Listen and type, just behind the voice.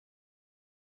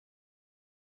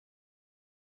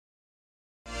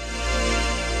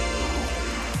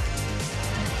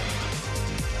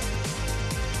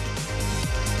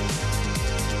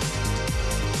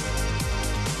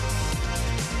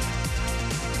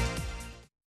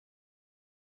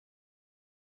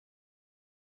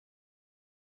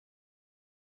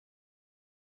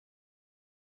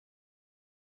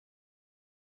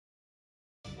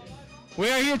We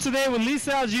are here today with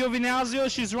Lisa Giovinazzo.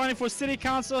 She's running for City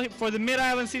Council for the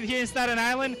Mid-Island seat here in Staten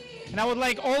Island. And I would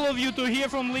like all of you to hear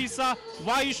from Lisa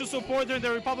why you should support her in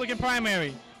the Republican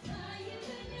primary.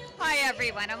 Hi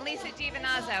everyone, I'm Lisa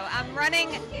Giovinazzo. I'm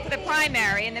running for the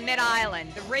primary in the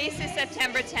Mid-Island. The race is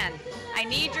September 10th. I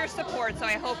need your support, so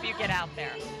I hope you get out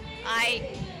there.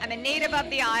 I'm a native of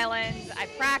the island. I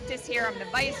practice here. I'm the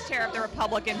vice chair of the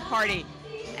Republican Party.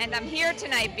 And I'm here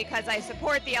tonight because I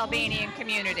support the Albanian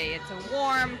community. It's a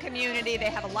warm community. They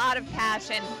have a lot of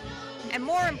passion. And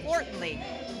more importantly,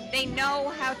 they know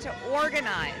how to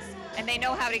organize and they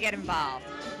know how to get involved.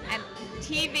 And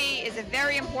TV is a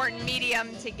very important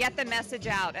medium to get the message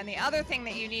out. And the other thing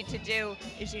that you need to do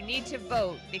is you need to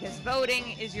vote, because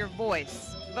voting is your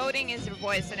voice. Voting is your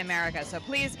voice in America. So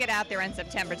please get out there on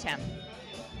September 10th.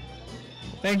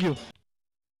 Thank you.